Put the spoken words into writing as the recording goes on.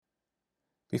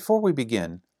Before we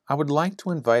begin, I would like to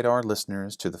invite our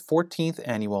listeners to the 14th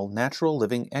Annual Natural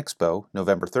Living Expo,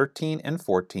 November 13 and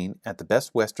 14 at the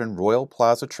Best Western Royal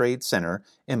Plaza Trade Center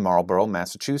in Marlborough,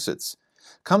 Massachusetts.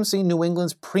 Come see New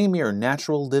England's premier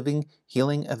natural living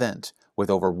healing event with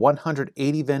over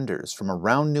 180 vendors from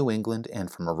around New England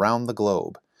and from around the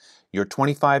globe. Your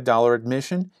 $25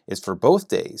 admission is for both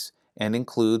days and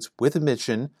includes, with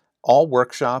admission, all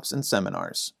workshops and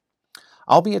seminars.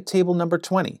 I'll be at table number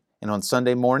 20, and on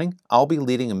Sunday morning, I'll be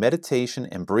leading a meditation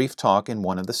and brief talk in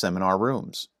one of the seminar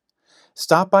rooms.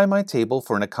 Stop by my table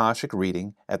for an Akashic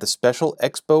reading at the special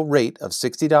expo rate of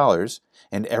 $60,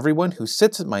 and everyone who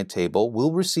sits at my table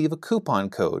will receive a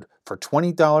coupon code for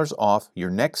 $20 off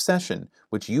your next session,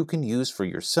 which you can use for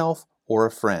yourself or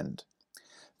a friend.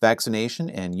 Vaccination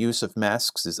and use of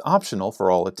masks is optional for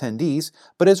all attendees,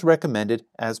 but is recommended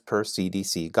as per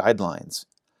CDC guidelines.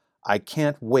 I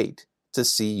can't wait to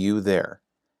see you there.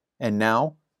 And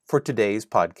now for today's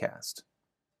podcast.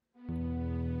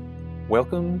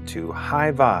 Welcome to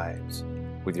High Vibes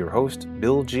with your host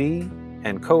Bill G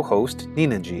and co-host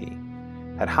Nina G.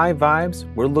 At High Vibes,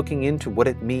 we're looking into what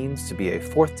it means to be a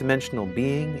fourth dimensional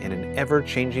being in an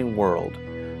ever-changing world.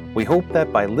 We hope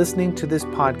that by listening to this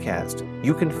podcast,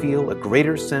 you can feel a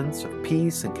greater sense of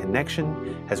peace and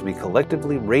connection as we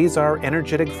collectively raise our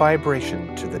energetic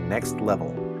vibration to the next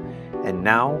level. And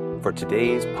now for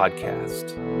today's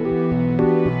podcast.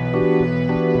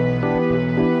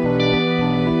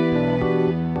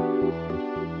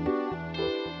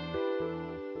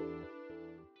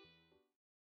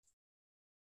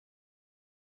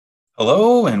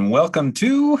 Hello and welcome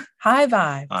to High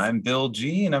Vibes. I'm Bill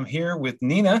G and I'm here with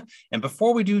Nina. And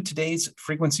before we do today's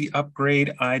frequency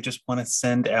upgrade, I just want to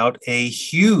send out a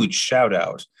huge shout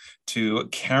out to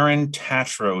Karen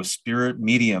Tatro, Spirit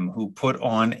Medium, who put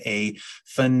on a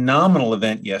phenomenal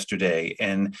event yesterday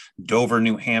in Dover,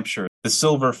 New Hampshire, the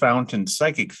Silver Fountain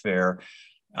Psychic Fair.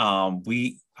 I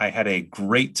had a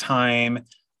great time.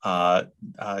 Nina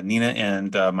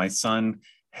and my son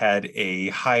had a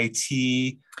high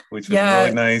tea, which was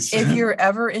really nice. If you're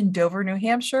ever in Dover, New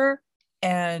Hampshire,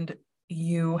 and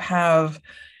you have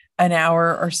an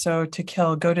hour or so to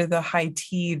kill, go to the high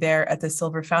tea there at the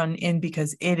Silver Fountain Inn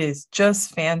because it is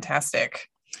just fantastic.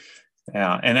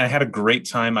 Yeah, and I had a great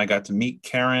time. I got to meet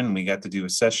Karen. We got to do a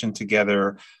session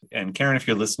together. And Karen, if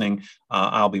you're listening,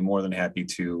 I'll be more than happy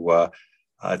to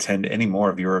attend any more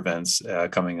of your events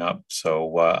coming up.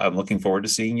 So I'm looking forward to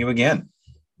seeing you again.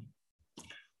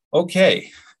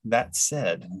 Okay, that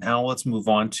said, now let's move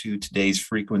on to today's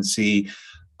frequency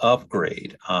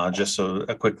upgrade. Just so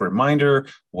a quick reminder,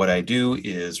 what I do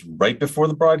is right before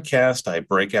the broadcast, I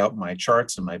break out my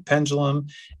charts and my pendulum,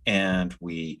 and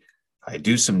I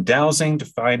do some dowsing to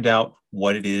find out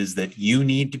what it is that you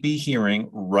need to be hearing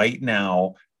right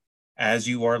now as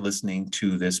you are listening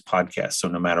to this podcast. So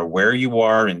no matter where you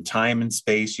are in time and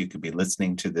space, you could be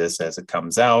listening to this as it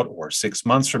comes out, or 6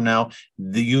 months from now,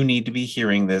 you need to be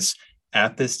hearing this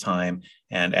at this time.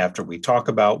 And after we talk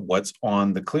about what's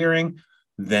on the clearing,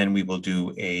 then we will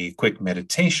do a quick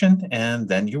meditation, and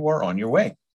then you are on your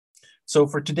way. So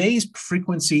for today's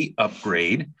frequency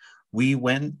upgrade, we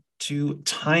went to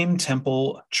Time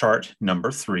Temple chart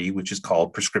number 3, which is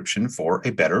called Prescription for a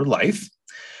Better Life.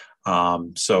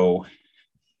 So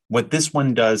what this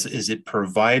one does is it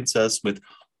provides us with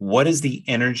what is the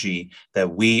energy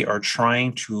that we are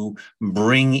trying to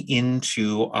bring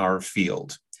into our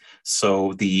field.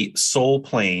 So the soul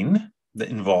plane that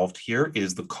involved here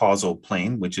is the causal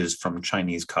plane, which is from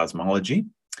Chinese cosmology.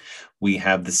 We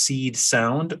have the seed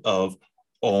sound of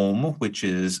Om, which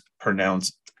is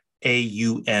pronounced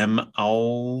A-U-M,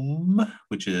 Om,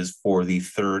 which is for the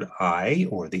third eye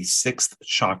or the sixth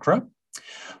chakra.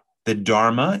 The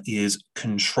Dharma is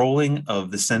controlling of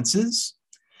the senses.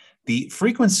 The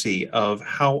frequency of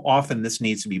how often this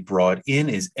needs to be brought in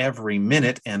is every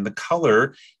minute, and the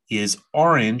color is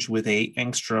orange with a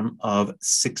angstrom of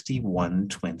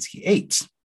 6128.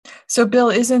 So,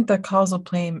 Bill, isn't the causal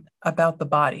plane about the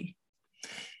body?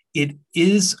 It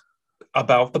is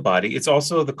about the body. It's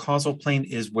also the causal plane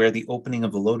is where the opening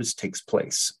of the lotus takes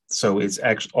place. So it's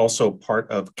actually also part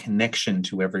of connection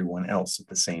to everyone else at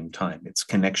the same time. It's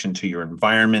connection to your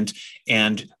environment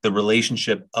and the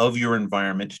relationship of your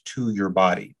environment to your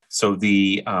body. So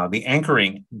the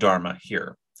anchoring Dharma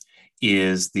here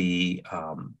is the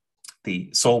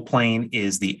soul plane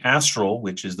is the astral,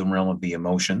 which is the realm of the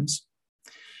emotions.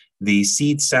 The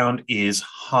seed sound is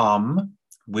Hum,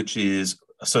 which is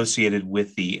associated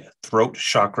with the throat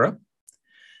chakra.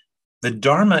 The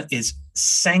Dharma is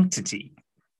sanctity.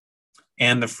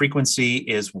 And the frequency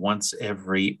is once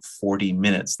every 40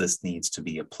 minutes. This needs to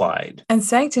be applied. And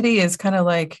sanctity is kind of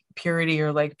like purity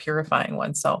or like purifying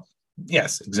oneself.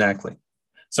 Yes, exactly.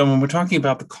 So when we're talking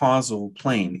about the causal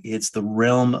plane, it's the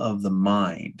realm of the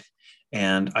mind.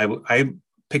 And I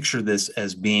picture this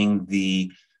as being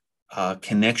the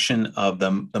connection of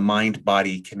the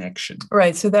mind-body connection.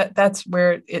 Right. So that's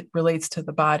where it relates to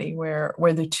the body, where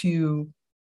the two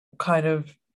kind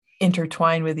of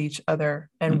intertwine with each other,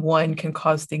 and one can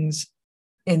cause things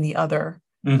in the other.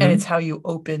 And it's how you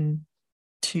open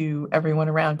to everyone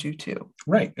around you too.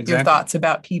 Right. Exactly. Your thoughts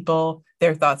about people,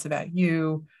 their thoughts about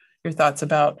you, your thoughts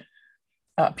about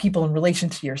people in relation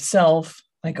to yourself.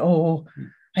 Like, oh,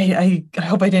 I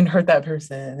hope I didn't hurt that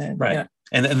person. And, right. Yeah.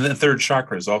 And the third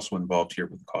chakra is also involved here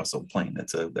with the causal plane.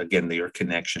 That's again, your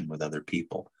connection with other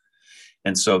people.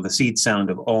 And so the seed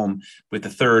sound of Om with the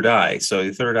third eye. So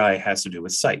the third eye has to do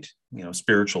with sight,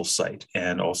 spiritual sight,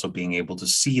 and also being able to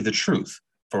see the truth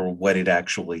for what it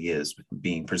actually is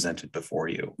being presented before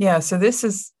you. Yeah. So this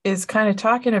is kind of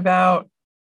talking about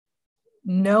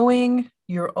knowing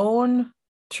your own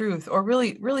truth, or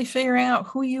really figuring out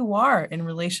who you are in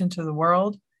relation to the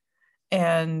world,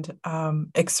 and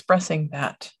expressing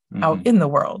that out in the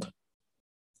world.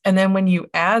 And then when you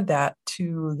add that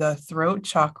to the throat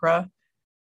chakra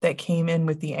that came in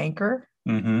with the anchor,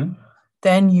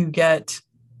 then you get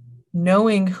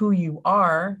knowing who you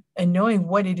are and knowing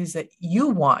what it is that you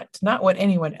want, not what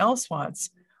anyone else wants,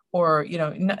 or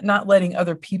not letting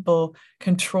other people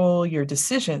control your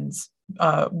decisions,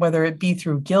 whether it be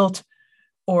through guilt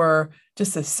or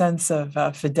just a sense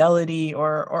of fidelity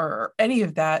or any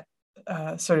of that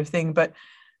sort of thing. But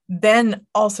then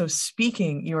also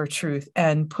speaking your truth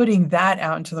and putting that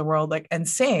out into the world, and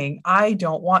saying, I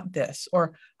don't want this,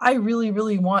 or I really,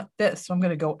 really want this, so I'm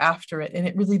going to go after it. And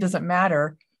it really doesn't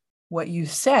matter what you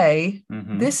say.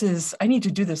 I need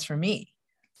to do this for me.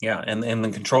 Yeah. And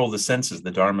the control of the senses,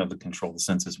 the Dharma of the control of the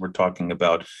senses, we're talking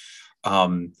about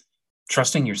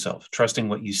trusting yourself, trusting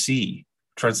what you see,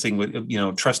 trusting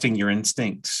your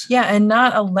instincts. Yeah. And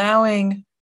not allowing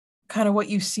kind of what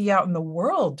you see out in the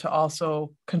world to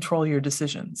also control your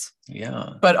decisions.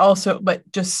 Yeah. But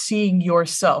just seeing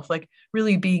yourself, like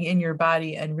really being in your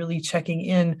body and really checking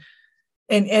in,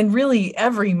 and really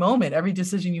every moment, every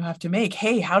decision you have to make,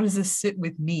 hey, how does this sit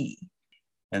with me?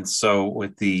 And so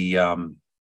with the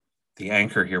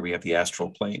anchor here, we have the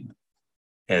astral plane.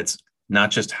 It's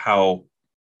not just how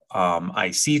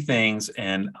I see things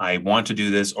and I want to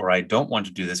do this or I don't want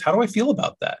to do this. How do I feel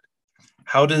about that?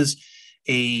 How does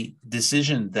a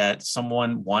decision that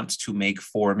someone wants to make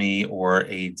for me, or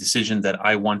a decision that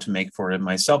I want to make for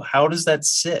myself, how does that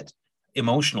sit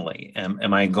emotionally?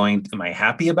 Am I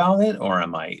happy about it, or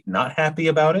am I not happy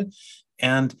about it?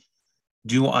 And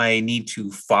do I need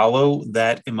to follow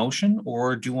that emotion,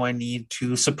 or do I need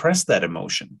to suppress that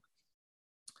emotion?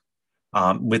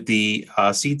 With the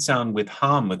seed sound with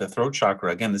Ham, with the throat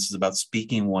chakra, again, this is about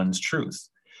speaking one's truth,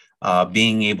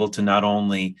 being able to not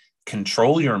only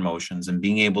control your emotions and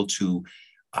being able to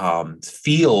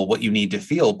feel what you need to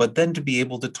feel, but then to be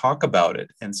able to talk about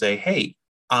it and say, hey,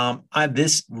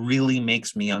 this really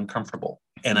makes me uncomfortable,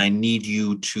 and I need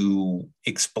you to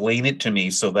explain it to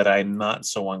me so that I'm not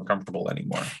so uncomfortable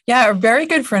anymore. Yeah, a very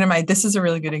good friend of mine, this is a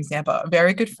really good example. A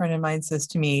very good friend of mine says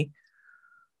to me,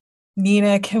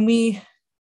 Nina, can we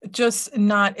just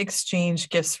not exchange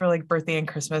gifts for like birthday and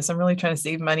Christmas? I'm really trying to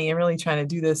save money. I'm really trying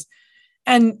to do this.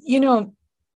 And,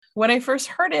 when I first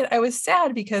heard it, I was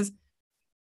sad because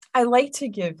I like to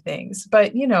give things,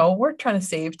 but, we're trying to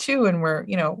save too. And we're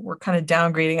kind of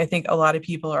downgrading. I think a lot of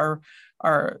people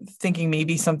are thinking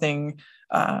maybe something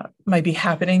might be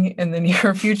happening in the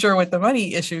near future with the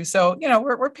money issue. So,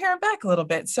 we're paring back a little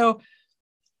bit. So,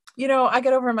 I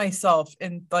got over myself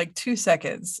in like 2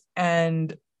 seconds,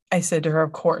 and I said to her,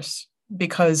 of course,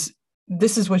 because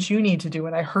this is what you need to do.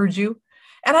 And I heard you.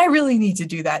 And I really need to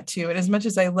do that too. And as much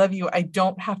as I love you, I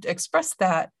don't have to express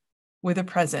that with a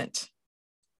present,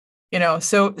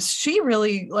 So she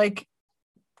really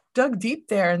dug deep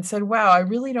there and said, wow, I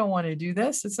really don't want to do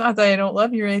this. It's not that I don't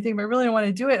love you or anything, but I really don't want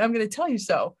to do it. I'm going to tell you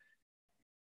so.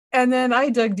 And then I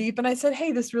dug deep and I said,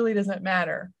 hey, this really doesn't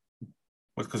matter.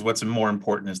 Because what's more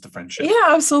important is the friendship. Yeah,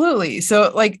 absolutely.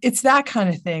 So it's that kind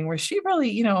of thing where she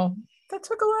really, that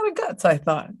took a lot of guts, I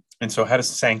thought. And so how does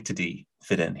sanctity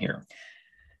fit in here?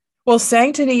 Well,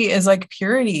 sanctity is like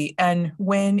purity. And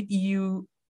when you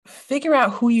figure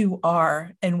out who you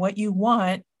are and what you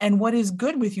want and what is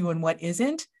good with you and what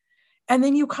isn't, and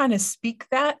then you kind of speak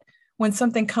that when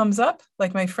something comes up,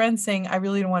 like my friend saying, I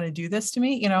really don't want to do this to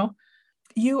me,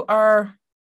 you are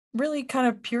really kind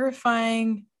of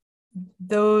purifying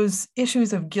those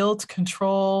issues of guilt,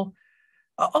 control,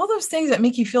 all those things that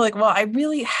make you feel like, well, I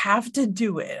really have to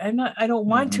do it. I don't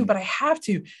want to, but I have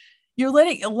to. You're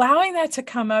allowing that to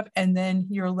come up, and then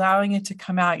you're allowing it to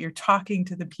come out. You're talking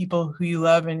to the people who you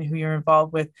love and who you're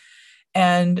involved with.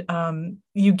 And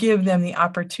you give them the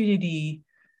opportunity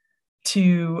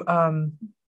to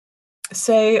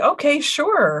say, okay,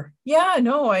 sure. Yeah,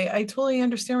 no, I totally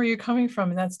understand where you're coming from.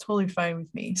 And that's totally fine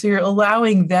with me. So you're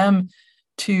allowing them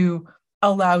to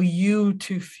allow you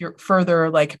to further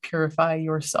like purify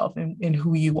yourself in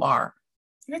who you are.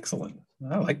 Excellent.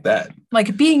 I like that.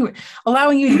 Like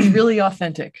allowing you to be really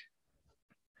authentic.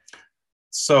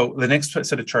 So the next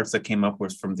set of charts that came up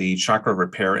was from the chakra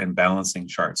repair and balancing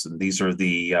charts. And these are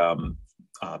the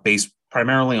based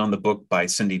primarily on the book by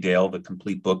Cindy Dale, The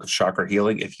Complete Book of Chakra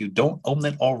Healing. If you don't own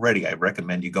it already, I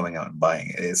recommend you going out and buying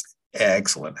it. It is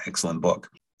excellent, excellent book.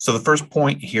 So the first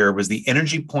point here was the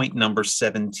energy point number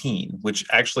 17, which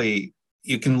actually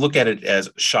you can look at it as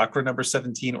chakra number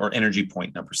 17 or energy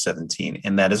point number 17,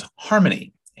 and that is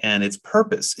harmony. And its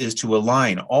purpose is to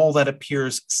align all that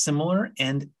appears similar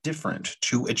and different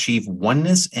to achieve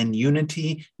oneness and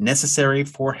unity necessary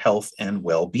for health and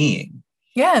well-being.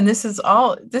 Yeah, and this is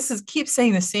keep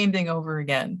saying the same thing over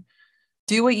again.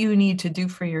 Do what you need to do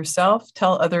for yourself.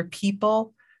 Tell other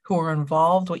people who are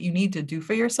involved what you need to do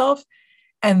for yourself.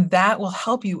 And that will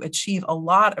help you achieve a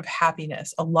lot of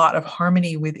happiness, a lot of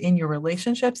harmony within your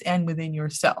relationships and within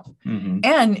yourself. Mm-hmm.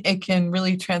 And it can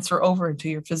really transfer over into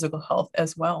your physical health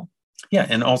as well. Yeah.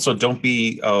 And also don't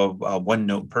be a one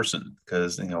note person,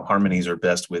 because, harmonies are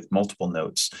best with multiple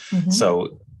notes. Mm-hmm.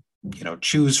 So,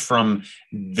 choose from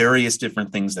various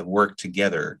different things that work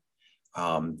together,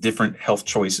 different health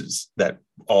choices that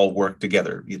all work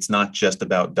together. It's not just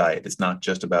about diet. It's not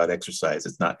just about exercise.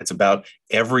 It's about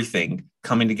everything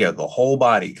coming together, the whole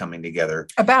body coming together.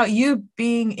 About you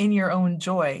being in your own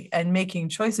joy and making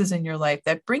choices in your life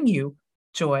that bring you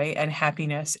joy and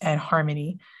happiness and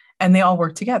harmony. And they all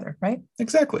work together, right?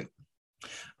 Exactly.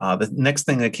 The next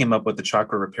thing that came up with the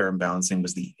chakra repair and balancing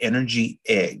was the energy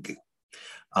egg.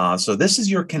 So this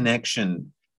is your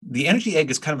connection. The energy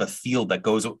egg is kind of a field that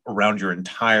goes around your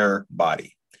entire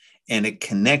body, and it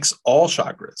connects all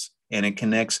chakras, and it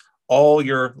connects all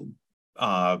your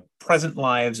present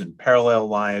lives and parallel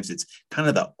lives. It's kind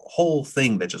of the whole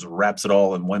thing that just wraps it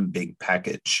all in one big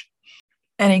package.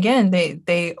 And again,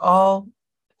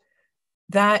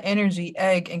 that energy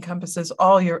egg encompasses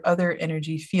all your other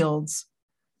energy fields,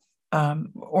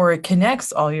 or it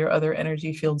connects all your other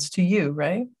energy fields to you,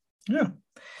 right? Yeah.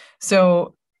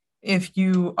 So if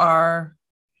you are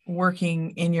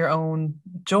working in your own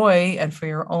joy and for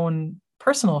your own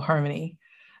personal harmony,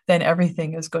 then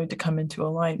everything is going to come into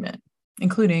alignment,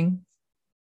 including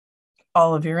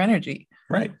all of your energy,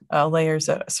 right? Layers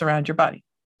that surround your body.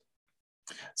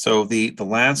 So the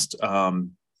last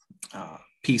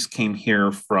piece came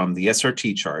here from the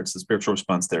SRT charts, the spiritual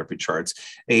response therapy charts,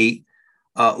 a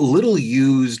little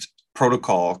used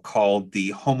protocol called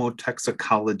the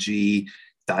homotoxicology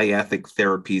dyadic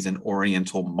therapies and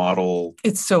oriental model.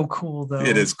 It's so cool, though.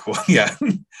 It is cool. Yeah.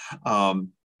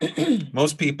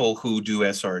 Most people who do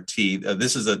SRT,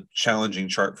 this is a challenging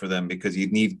chart for them because you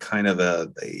need kind of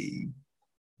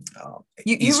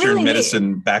Eastern really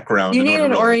medicine background. You need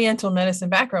an oriental medicine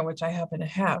background, which I happen to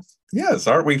have. Yes,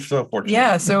 aren't we so fortunate?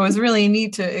 Yeah, so it was really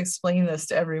neat to explain this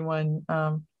to everyone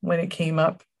when it came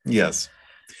up. Yes.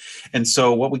 And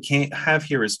so what we can't have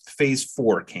here is phase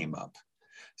 4 came up.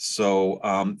 So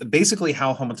basically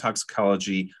how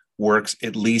homotoxicology works,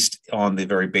 at least on the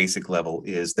very basic level,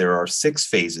 is there are 6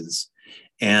 phases,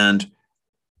 and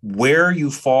where you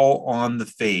fall on the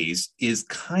phase is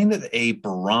kind of a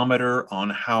barometer on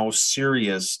how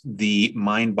serious the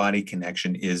mind-body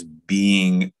connection is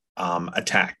being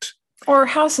attacked. Or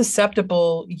how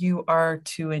susceptible you are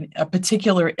to a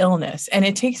particular illness. And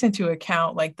it takes into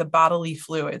account like the bodily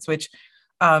fluids, which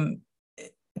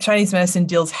Chinese medicine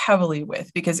deals heavily with,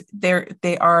 because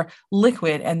they are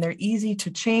liquid and they're easy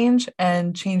to change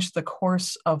and change the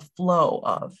course of flow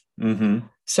of. Mm-hmm.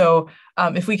 So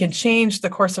if we can change the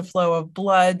course of flow of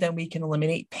blood, then we can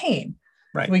eliminate pain.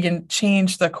 Right. We can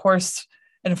change the course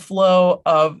and flow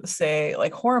of, say,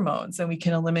 like hormones, and we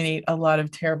can eliminate a lot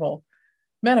of terrible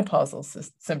menopausal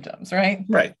symptoms, right?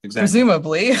 Right, exactly.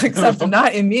 Presumably, except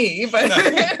not in me, but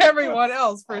everyone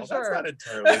else for sure. That's not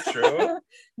entirely true.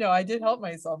 No, I did help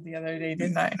myself the other day,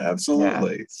 didn't I?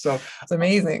 Absolutely. Yeah. So it's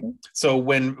amazing. So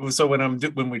when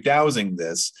we're dowsing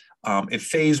this, if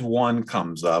phase 1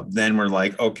 comes up, then we're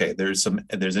like, okay, there's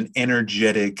an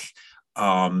energetic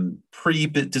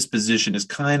predisposition is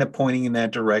kind of pointing in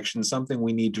that direction, something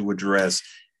we need to address.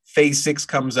 Phase 6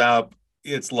 comes up.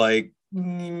 it's like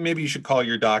maybe you should call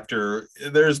your doctor.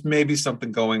 There's maybe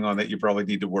something going on that you probably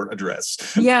need to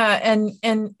address. Yeah, and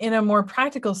in a more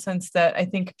practical sense that I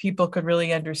think people could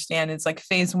really understand, it's like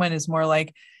phase one is more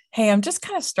like, hey, I'm just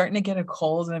kind of starting to get a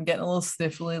cold and I'm getting a little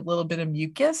sniffly, a little bit of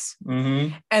mucus.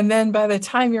 Mm-hmm. And then by the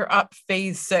time you're up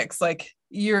phase six, like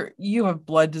you have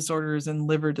blood disorders and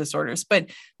liver disorders.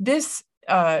 But this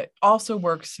also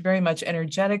works very much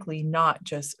energetically, not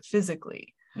just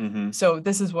physically. Mm-hmm. So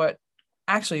this is what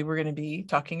actually we're going to be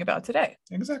talking about today.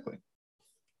 Exactly.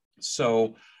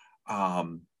 So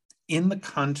in the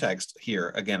context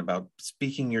here, again, about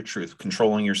speaking your truth,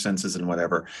 controlling your senses and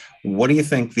whatever, what do you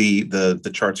think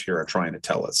the charts here are trying to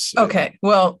tell us? Okay,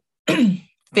 well,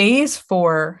 phase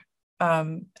four,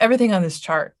 everything on this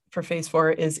chart for phase four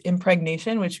is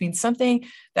impregnation, which means something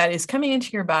that is coming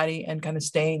into your body and kind of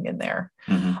staying in there.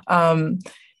 Mm-hmm.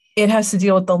 It has to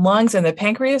deal with the lungs and the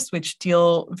pancreas, which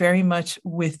deal very much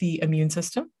with the immune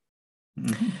system.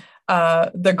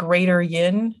 Mm-hmm. The greater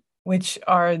yin, which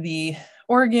are the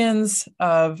organs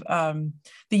of the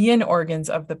yin organs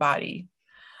of the body.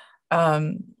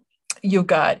 You've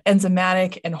got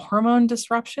enzymatic and hormone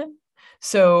disruption.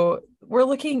 So we're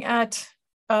looking at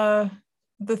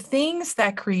the things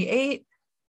that create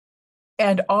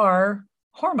and are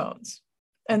hormones.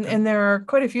 And there are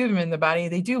quite a few of them in the body.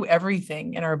 They do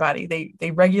everything in our body.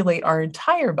 They regulate our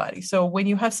entire body. So when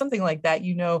you have something like that,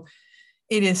 you know,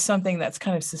 it is something that's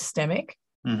kind of systemic.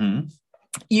 Mm-hmm.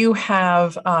 You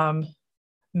have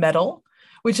metal,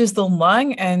 which is the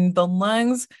lung, and the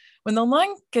lungs, when the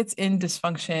lung gets in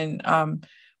dysfunction,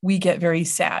 we get very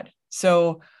sad.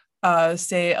 So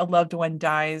say a loved one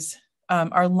dies,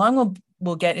 our lung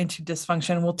will get into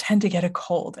dysfunction. We'll tend to get a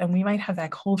cold, and we might have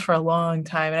that cold for a long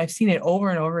time. And I've seen it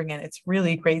over and over again. It's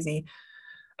really crazy.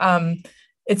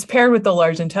 It's paired with the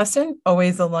large intestine.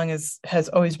 Always the lung has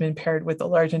always been paired with the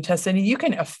large intestine. And you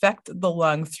can affect the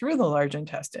lung through the large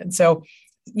intestine. So,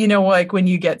 you know, like when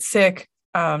you get sick,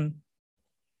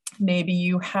 maybe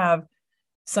you have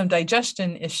some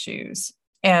digestion issues,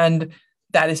 and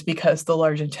that is because the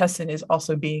large intestine is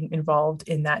also being involved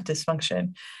in that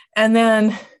dysfunction. And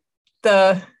then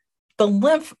the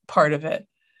lymph part of it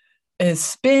is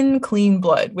spin clean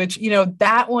blood, which, you know,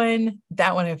 that one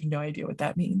I have no idea what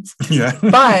that means. Yeah.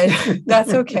 But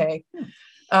that's okay.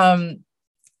 The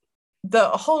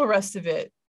whole rest of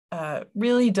it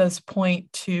really does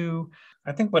point to,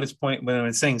 I think when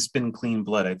it's saying spin clean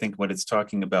blood, I think what it's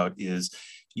talking about is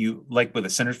you, like with a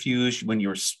centrifuge, when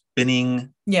you're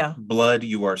spinning blood,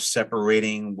 you are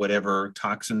separating whatever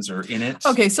toxins are in it.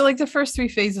 Okay, so like the first three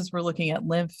phases, we're looking at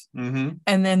lymph, mm-hmm.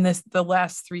 and then the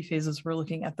last three phases, we're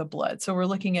looking at the blood. So we're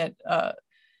looking at a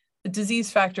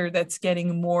disease factor that's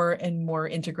getting more and more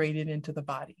integrated into the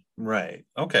body. Right.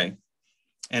 Okay.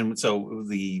 And so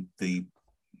the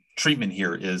treatment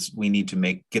here is we need to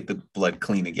get the blood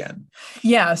clean again.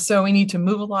 Yeah, so we need to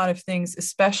move a lot of things,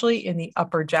 especially in the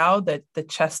upper jiao, the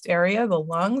chest area, the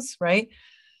lungs, right?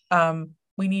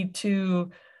 We need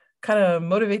to kind of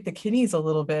motivate the kidneys a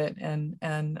little bit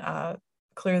and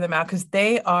clear them out, because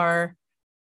they are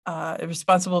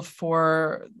responsible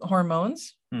for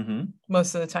hormones. Mm-hmm.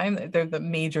 Most of the time. They're the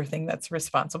major thing that's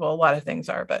responsible. A lot of things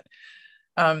are, but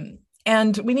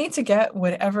and we need to get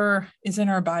whatever is in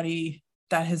our body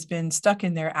that has been stuck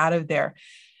in there out of there.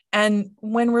 And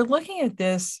when we're looking at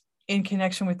this in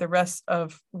connection with the rest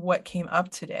of what came up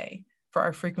today for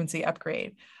our frequency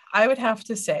upgrade, I would have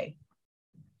to say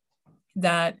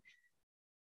that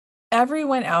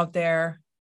everyone out there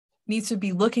needs to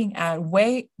be looking at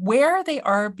where they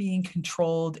are being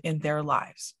controlled in their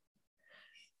lives.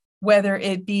 Whether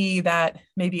it be that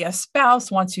maybe a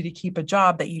spouse wants you to keep a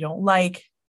job that you don't like,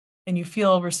 and you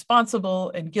feel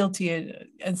responsible and guilty,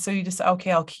 and so you just say,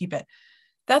 okay, I'll keep it.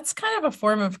 That's kind of a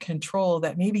form of control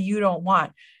that maybe you don't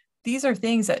want. These are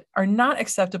things that are not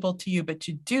acceptable to you, but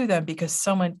you do them because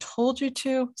someone told you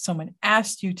to, someone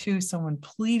asked you to, someone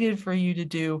pleaded for you to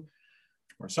do.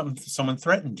 Or someone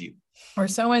threatened you. Or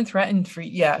someone threatened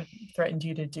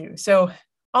you to do. So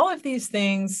all of these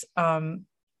things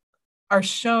are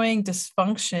showing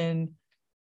dysfunction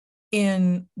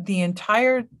in the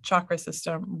entire chakra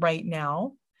system right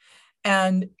now.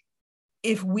 And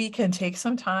if we can take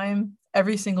some time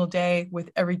every single day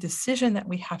with every decision that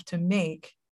we have to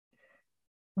make,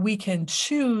 we can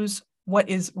choose what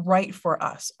is right for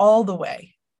us all the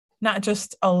way, not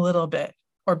just a little bit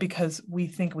or because we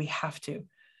think we have to,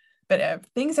 but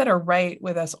things that are right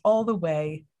with us all the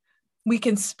way. We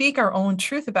can speak our own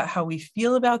truth about how we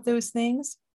feel about those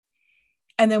things.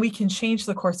 And then we can change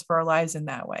the course of our lives in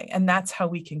that way. And that's how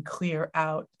we can clear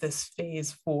out this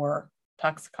phase 4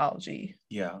 toxicology.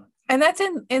 Yeah. And that's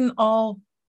in all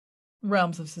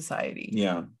realms of society.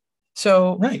 Yeah.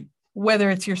 So Right. whether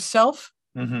it's yourself,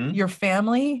 Mm-hmm. your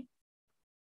family,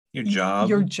 Your job.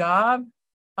 your job,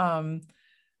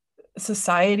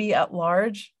 society at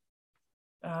large,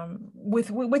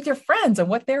 with your friends and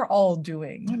what they're all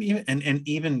doing. And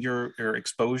even your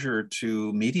exposure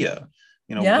to media.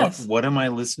 You know, Yes. what am I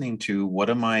listening to? What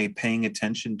am I paying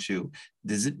attention to?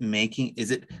 Is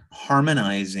it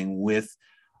harmonizing with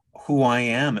who I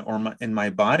am or in my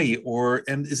body,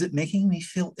 and is it making me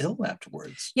feel ill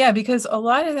afterwards? Yeah, because a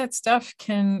lot of that stuff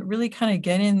can really kind of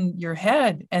get in your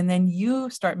head, and then you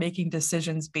start making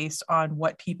decisions based on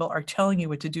what people are telling you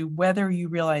what to do, whether you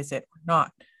realize it or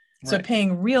not. So Right.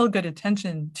 paying real good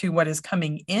attention to what is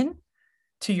coming in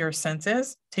to your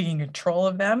senses, taking control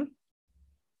of them,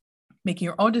 making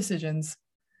your own decisions,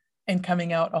 and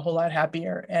coming out a whole lot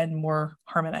happier and more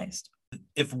harmonized.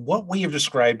 If what we have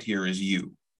described here is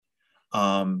you,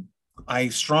 I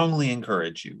strongly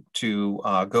encourage you to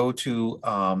go to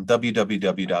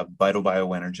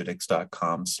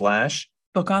www.vitalbioenergetics.com/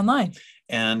 book online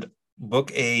and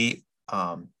book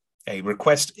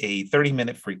request a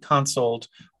 30-minute free consult,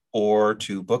 or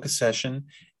to book a session.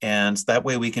 And that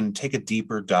way we can take a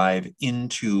deeper dive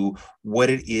into what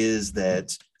it is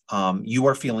that you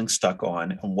are feeling stuck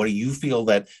on, and what do you feel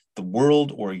that the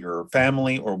world or your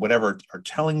family or whatever are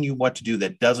telling you what to do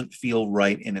that doesn't feel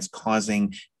right and is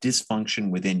causing dysfunction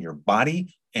within your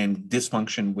body and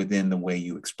dysfunction within the way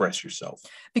you express yourself.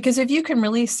 Because if you can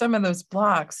release some of those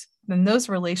blocks, then those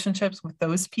relationships with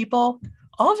those people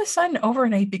all of a sudden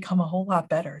overnight become a whole lot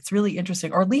better. It's really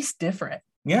interesting, or at least different.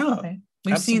 Yeah. Okay?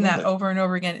 We've seen that over and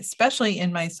over again, especially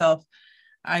in myself.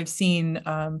 I've seen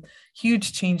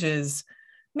huge changes,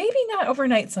 maybe not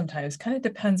overnight sometimes, kind of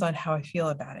depends on how I feel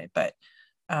about it, but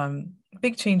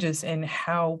big changes in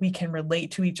how we can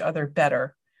relate to each other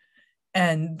better.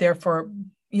 And therefore,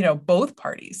 both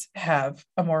parties have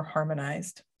a more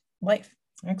harmonized life.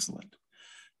 Excellent.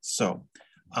 So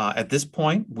at this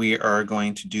point, we are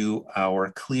going to do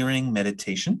our clearing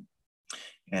meditation.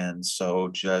 And so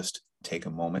just take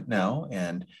a moment now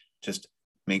and just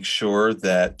make sure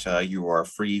that you are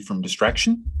free from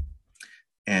distraction,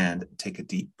 and take a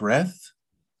deep breath.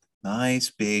 Nice,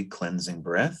 big cleansing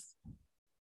breath.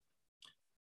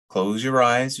 Close your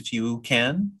eyes if you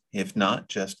can. If not,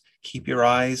 just keep your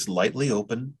eyes lightly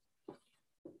open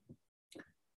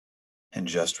and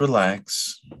just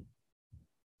relax.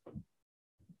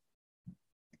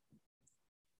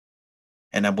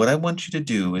 And what I want you to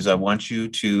do is I want you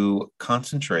to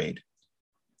concentrate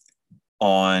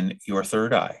on your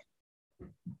third eye.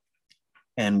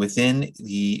 And within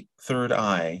the third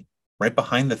eye, right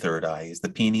behind the third eye, is the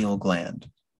pineal gland.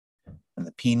 And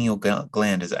the pineal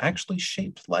gland is actually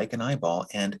shaped like an eyeball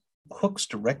and hooks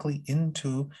directly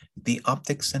into the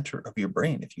optic center of your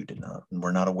brain, if you did not and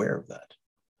were not aware of that.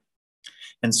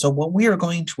 And so what we are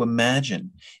going to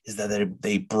imagine is that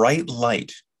a bright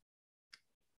light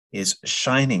is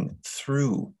shining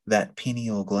through that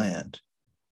pineal gland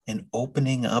and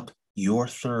opening up your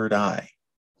third eye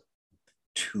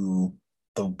to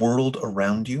the world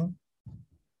around you.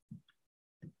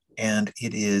 And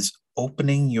it is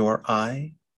opening your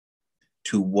eye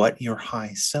to what your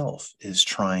high self is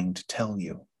trying to tell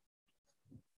you.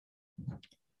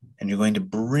 And you're going to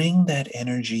bring that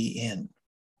energy in.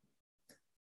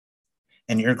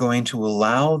 And you're going to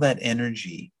allow that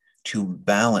energy to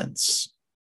balance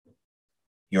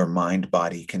your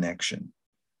mind-body connection.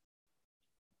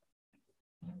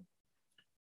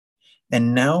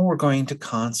 And now we're going to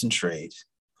concentrate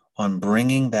on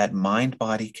bringing that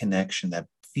mind-body connection, that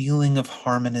feeling of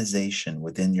harmonization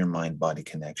within your mind-body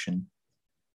connection,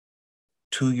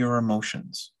 to your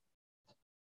emotions.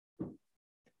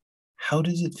 How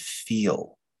does it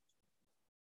feel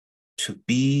to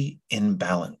be in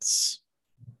balance?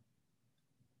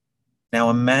 Now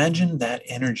imagine that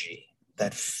energy,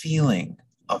 that feeling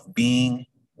of being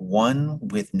one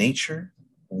with nature,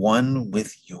 one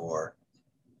with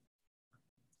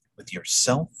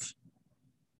yourself,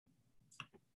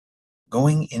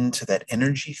 going into that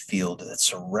energy field that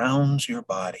surrounds your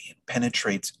body and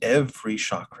penetrates every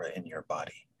chakra in your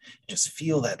body. Just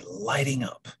feel that lighting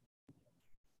up.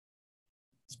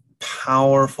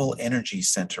 Powerful energy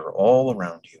center all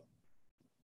around you.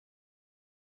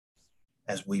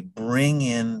 As we bring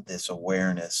in this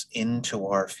awareness into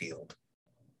our field.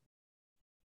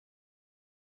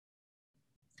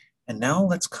 And now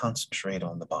let's concentrate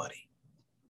on the body.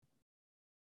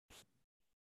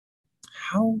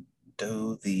 How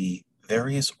do the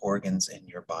various organs in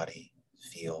your body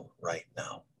feel right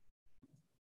now?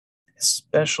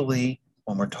 Especially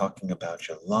when we're talking about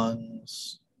your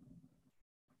lungs,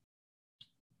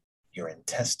 your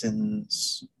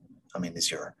intestines?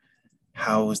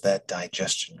 How is that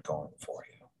digestion going for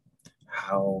you?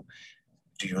 How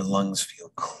do your lungs feel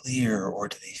clear, or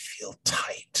do they feel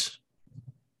tight?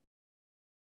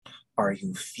 Are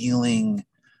you feeling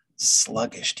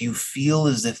sluggish? Do you feel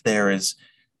as if there is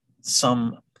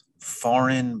some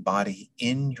foreign body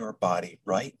in your body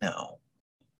right now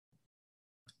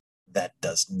that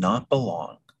does not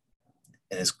belong,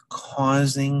 and is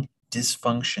causing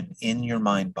dysfunction in your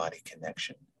mind-body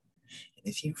connection? And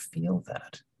if you feel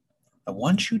that, I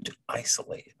want you to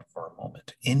isolate it for a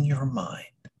moment in your mind,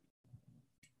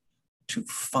 to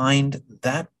find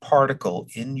that particle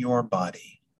in your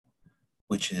body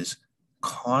which is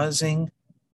causing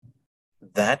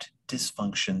that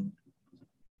dysfunction,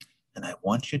 and I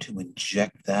want you to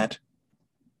inject that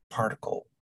particle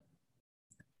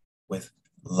with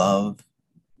love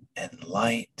and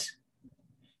light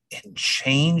and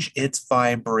change its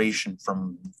vibration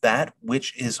from that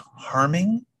which is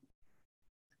harming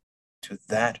to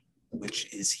that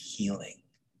which is healing.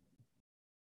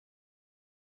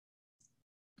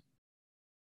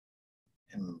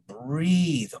 And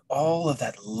breathe all of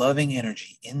that loving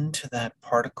energy into that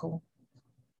particle.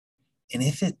 And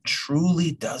if it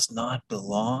truly does not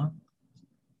belong,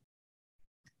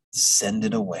 send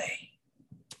it away.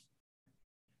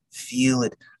 Feel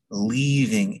it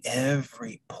leaving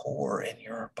every pore in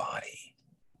your body.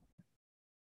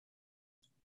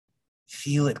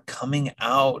 Feel it coming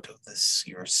out of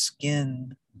your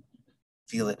skin.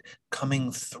 Feel it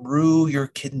coming through your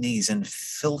kidneys and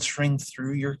filtering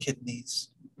through your kidneys,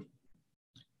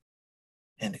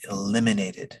 and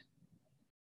eliminated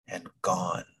and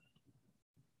gone.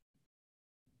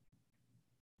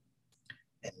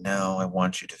 And now I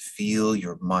want you to feel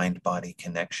your mind-body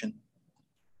connection,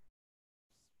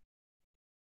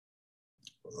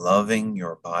 loving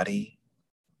your body,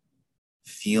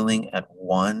 feeling at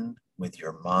one with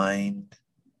your mind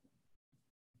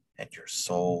and your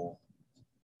soul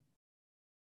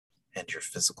and your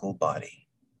physical body.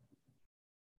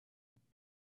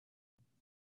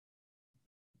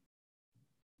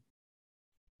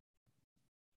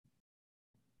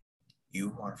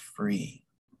 You are free.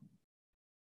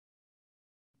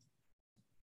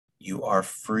 You are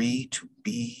free to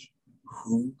be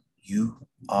who you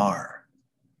are.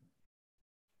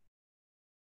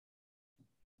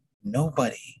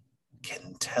 Nobody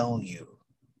can tell you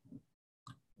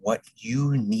what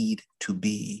you need to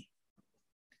be,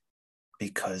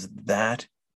 because that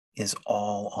is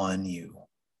all on you.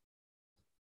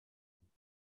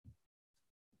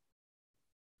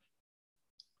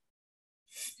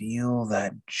 Feel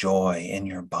that joy in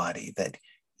your body, that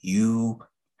you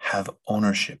have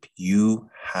ownership, you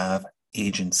have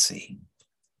agency.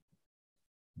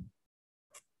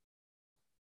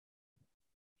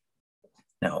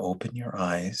 Now open your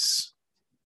eyes.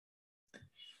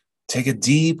 Take a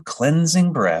deep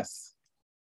cleansing breath.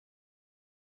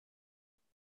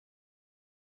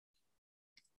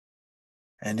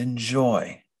 And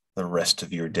enjoy the rest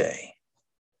of your day.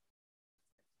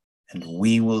 And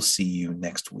we will see you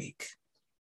next week.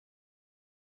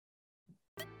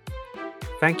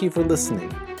 Thank you for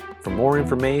listening. For more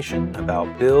information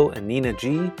about Bill and Nina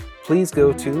G, please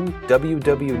go to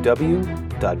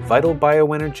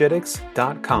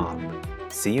www.vitalbioenergetics.com.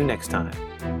 See you next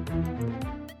time.